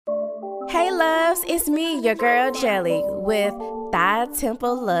Hey loves, it's me, your girl Jelly, with Thy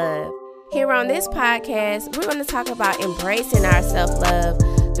Temple Love. Here on this podcast, we're going to talk about embracing our self-love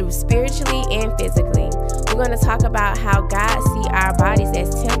through spiritually and physically. We're going to talk about how God sees our bodies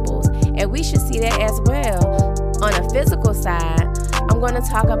as temples, and we should see that as well. On a physical side, I'm going to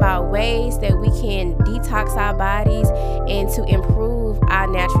talk about ways that we can detox our bodies and to improve our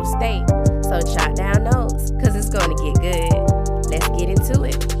natural state. So jot down notes, because it's going to get good. Let's get into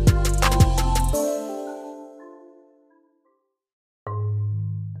it.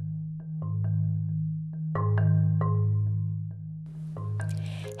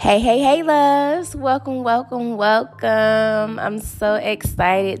 Hey, loves. Welcome. I'm so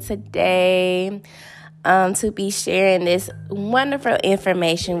excited today to be sharing this wonderful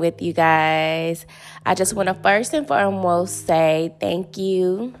information with you guys. I just want to first and foremost say thank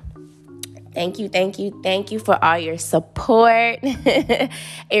you. Thank you for all your support. It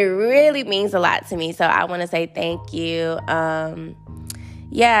really means a lot to me. So I want to say thank you. I'm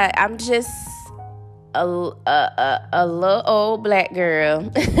just a little old black girl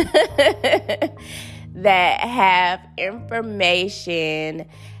that have information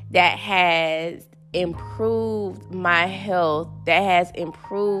that has improved my health, that has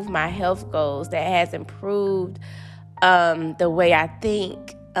improved my health goals, that has improved the way I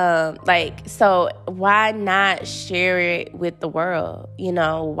think. So why not share it with the world?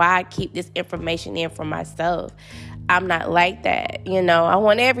 Why keep this information in for myself? I'm not like that. I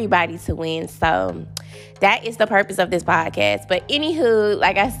want everybody to win. So that is the purpose of this podcast. But anywho,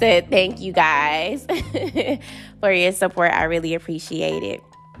 like I said, thank you guys for your support. I really appreciate it.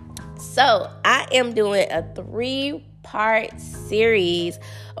 So I am doing a 3-part series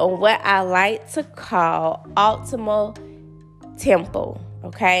on what I like to call optimal temple.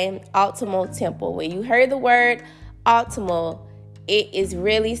 Okay, optimal temple. When you heard the word optimal, it is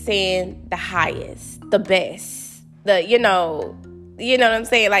really saying the highest, the best. You know what I'm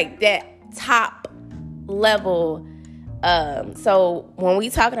saying? Like that top level. So when we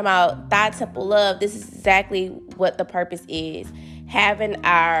talking about Thy Temple Love, this is exactly what the purpose is. Having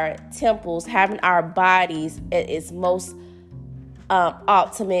our temples, having our bodies at its most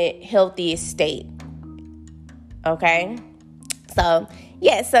ultimate, healthiest state. Okay? So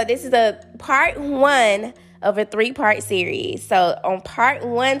this is a part 1 of a 3-part series. So on part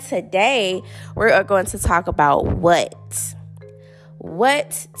 1 today, we're going to talk about what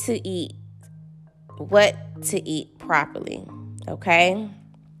to eat properly. Okay,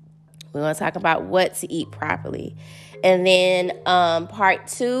 we're going to talk about what to eat properly, and then part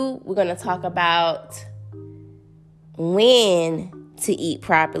 2, we're going to talk about when to eat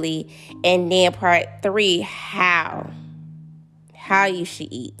properly, and then part 3, how you should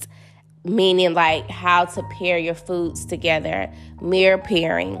eat. Meaning like how to pair your foods together, meal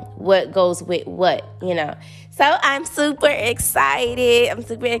pairing, what goes with what, So I'm super excited.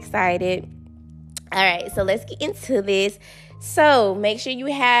 All right, so let's get into this. So make sure you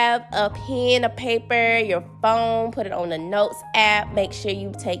have a pen, a paper, your phone, put it on the notes app. Make sure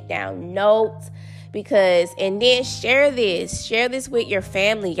you take down notes and then share this with your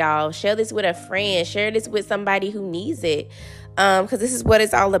family, y'all. Share this with a friend. Share this with somebody who needs it. Because this is what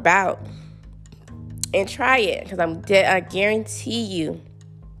it's all about. And try it, because I guarantee you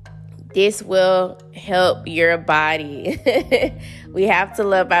this will help your body. We have to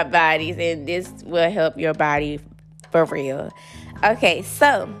love our bodies, and this will help your body for real. Okay,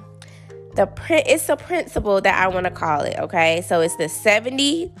 so it's a principle that I want to call it, okay? So it's the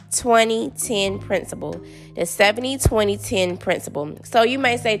 70-20-10 principle. The 70-20-10 principle. So you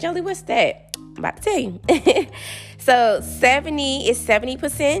may say, Jolie, what's that? I'm about to tell you. So 70 is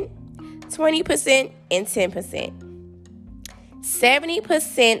 70%, 20%, and 10%.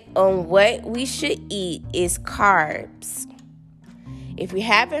 70% on what we should eat is carbs. If you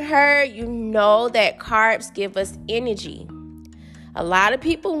haven't heard, you know that carbs give us energy. A lot of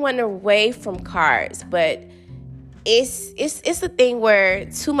people want to away from carbs, but it's a thing where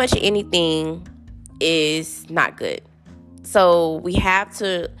too much of anything is not good. So we have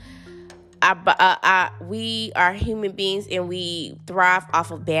to. We are human beings, and we thrive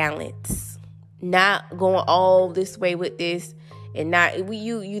off of balance. Not going all this way with this, and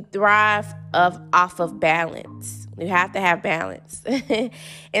you thrive off of balance. You have to have balance.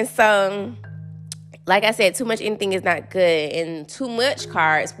 And so, like I said, too much anything is not good, and too much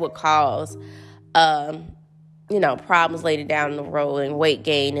carbs would cause problems later down the road, and weight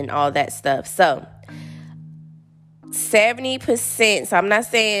gain and all that stuff. So 70%, so I'm not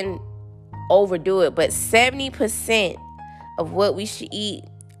saying overdo it, but 70% of what we should eat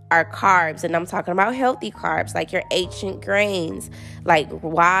are carbs, and I'm talking about healthy carbs, like your ancient grains, like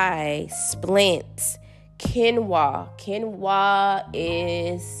rye, splints, quinoa. Quinoa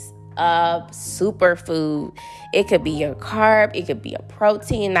is a superfood. It could be a carb, it could be a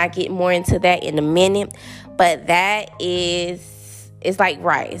protein. I get more into that in a minute, but it's like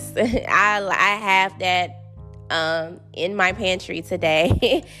rice. I have that in my pantry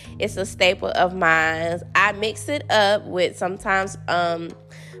today. It's a staple of mine. I mix it up with sometimes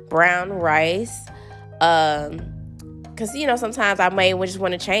brown rice, because sometimes I may just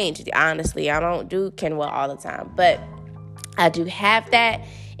want to change. Honestly, I don't do quinoa all the time, but I do have that,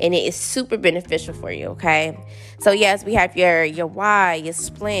 and it is super beneficial for you. Okay, so yes, we have your rye, your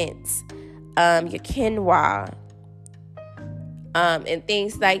splints, your quinoa, and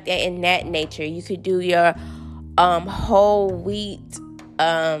things like that in that nature. You could do your whole wheat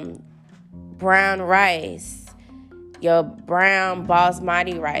brown rice, your brown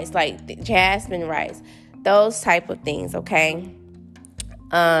basmati rice, like jasmine rice, those type of things. Okay,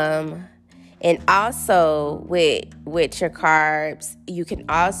 and also with your carbs, you can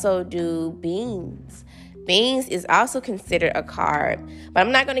also do beans. Beans is also considered a carb, but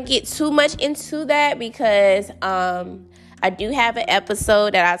I'm not going to get too much into that because I do have an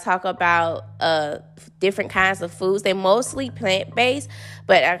episode that I talk about different kinds of foods. They're mostly plant-based,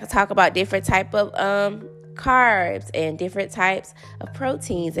 but I can talk about different type of carbs and different types of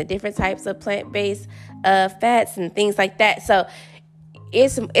proteins and different types of plant-based fats and things like that. So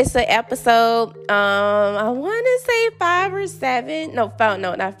it's an episode, I want to say 5 or 7. I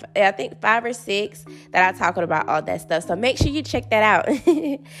think 5 or 6 that I talk about all that stuff. So make sure you check that out.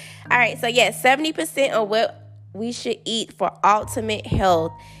 All right. So 70% of what we should eat for ultimate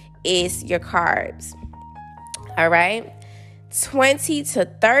health is your carbs. All right. 20 to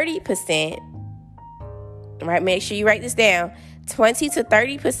 30%. Right. Make sure you write this down. 20 to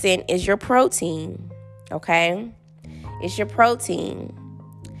 30% is your protein. Okay. It's your protein.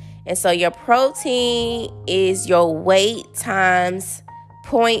 And so your protein is your weight times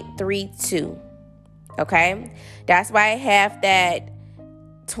 0.32. Okay. That's why I have that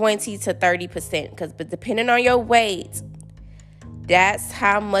 20 to 30%, because depending on your weight, that's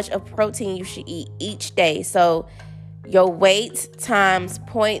how much of protein you should eat each day. So your weight times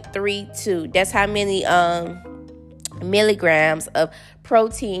 0.32, that's how many milligrams of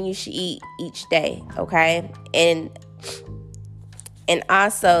protein you should eat each day. Okay. And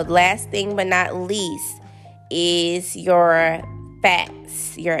also, last thing but not least is your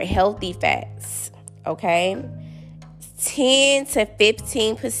fats, your healthy fats. Okay. 10 to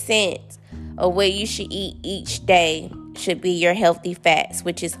 15% of what you should eat each day should be your healthy fats,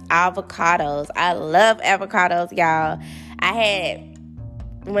 which is avocados. I love avocados, y'all.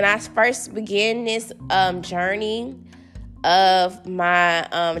 When I first began this journey of my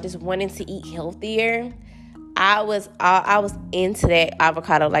just wanting to eat healthier, I was into that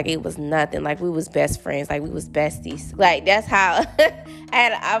avocado like it was nothing. Like we was best friends. Like we was besties. Like that's how I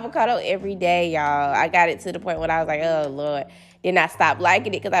had an avocado every day, y'all. I got it to the point when I was like, oh Lord. Then I stopped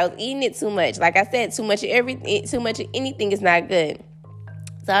liking it because I was eating it too much. Like I said, too much of anything is not good.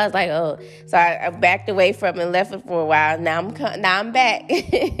 So I was like, oh. So I backed away from it and left it for a while. Now I'm back.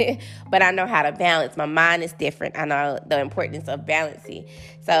 But I know how to balance. My mind is different. I know the importance of balancing.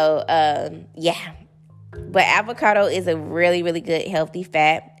 So yeah. But avocado is a really, really good healthy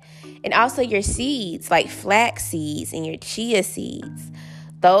fat. And also your seeds, like flax seeds and your chia seeds.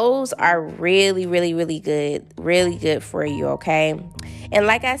 Those are really, really, really good for you, okay? And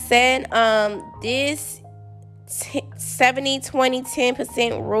like I said, this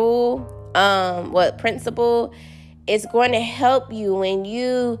 70-20-10% rule, principle is going to help you when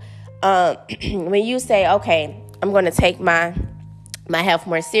you say, okay, I'm going to take my health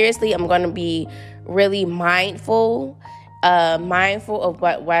more seriously. I'm going to be really mindful of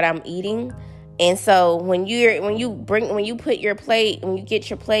what I'm eating. And so when you get your plate and you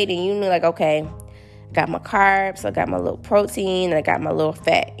know, like, okay, I got my carbs, I got my little protein, and I got my little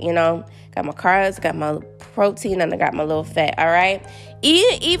fat, got my carbs, got my protein, and I got my little fat. All right.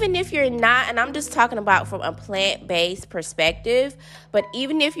 Even if you're not, and I'm just talking about from a plant-based perspective, but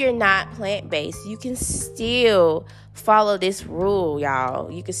even if you're not plant-based, you can still follow this rule,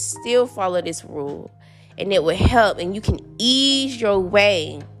 y'all. You can still follow this rule, and it will help, and you can ease your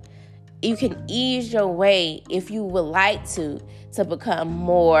way. You can ease your way if you would like to become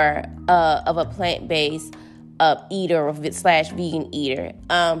more of a plant-based eater or / vegan eater.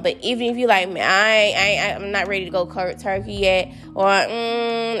 But even if you're like, man, I'm not ready to go cold turkey yet, or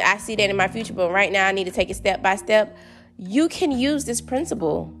I see that in my future, but right now I need to take it step by step, you can use this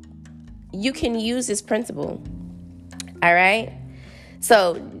principle. All right?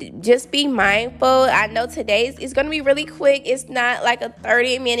 So just be mindful. I know today's is going to be really quick. It's not like a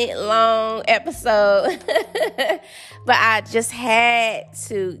 30-minute long episode. But I just had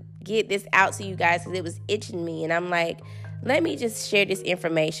to get this out to you guys because it was itching me. And I'm like, let me just share this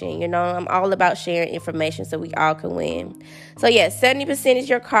information. You know, I'm all about sharing information so we all can win. So, 70% is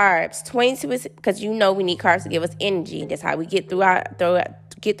your carbs. 22%, because you know we need carbs to give us energy. That's how we get through our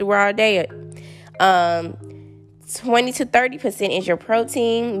day. 20 to 30% is your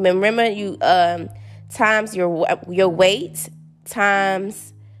protein. Remember, you times your weight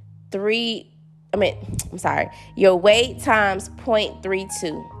times your weight times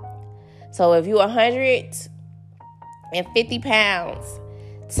 0.32. So if you're 150 pounds,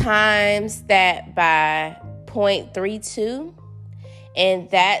 times that by 0.32, and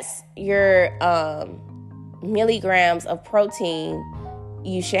that's your milligrams of protein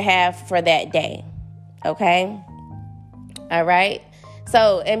you should have for that day. Okay? All right.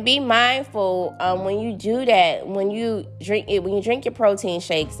 So, and be mindful when you do that, when you drink your protein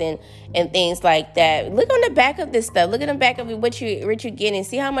shakes and things like that. Look on the back of this stuff. Look at the back of what you're getting.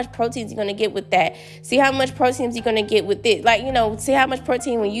 See how much protein you're gonna get with that. See how much protein you're gonna get with it. Like, see how much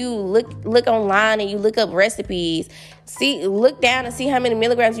protein when you look online and you look up recipes. Look down and see how many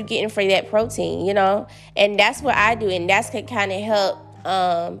milligrams you're getting for that protein. And that's what I do, and that's can kind of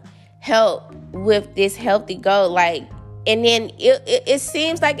help with this healthy goal. Like. And then it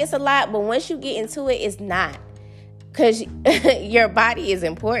seems like it's a lot, but once you get into it, it's not. Because your body is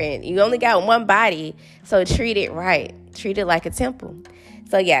important. You only got one body, so treat it right. Treat it like a temple.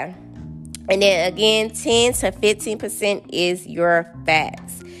 So, yeah. And then, again, 10 to 15% is your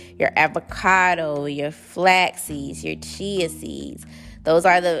fats. Your avocado, your flax seeds, your chia seeds. Those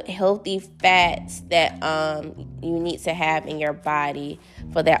are the healthy fats that you need to have in your body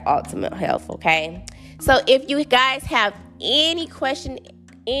for that ultimate health, okay? So if you guys have any questions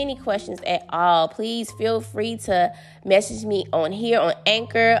at all, please feel free to message me on here on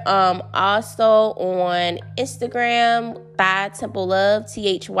Anchor. Also on Instagram, Thigh Temple Love,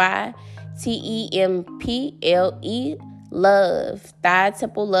 ThyTemple Love, Thigh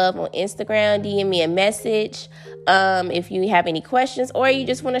Temple Love on Instagram. DM me a message if you have any questions or you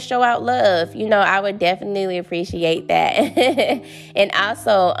just want to show out love. I would definitely appreciate that. And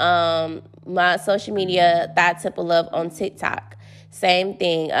also my social media, Thigh Temple Love on TikTok. Same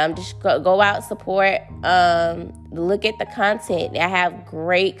thing. Just go out, support. Look at the content. I have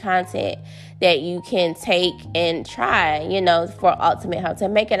great content that you can take and try, for ultimate health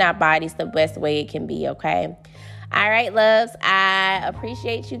and making our bodies the best way it can be, okay? All right, loves. I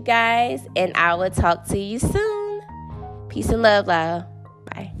appreciate you guys, and I will talk to you soon. Peace and love, love.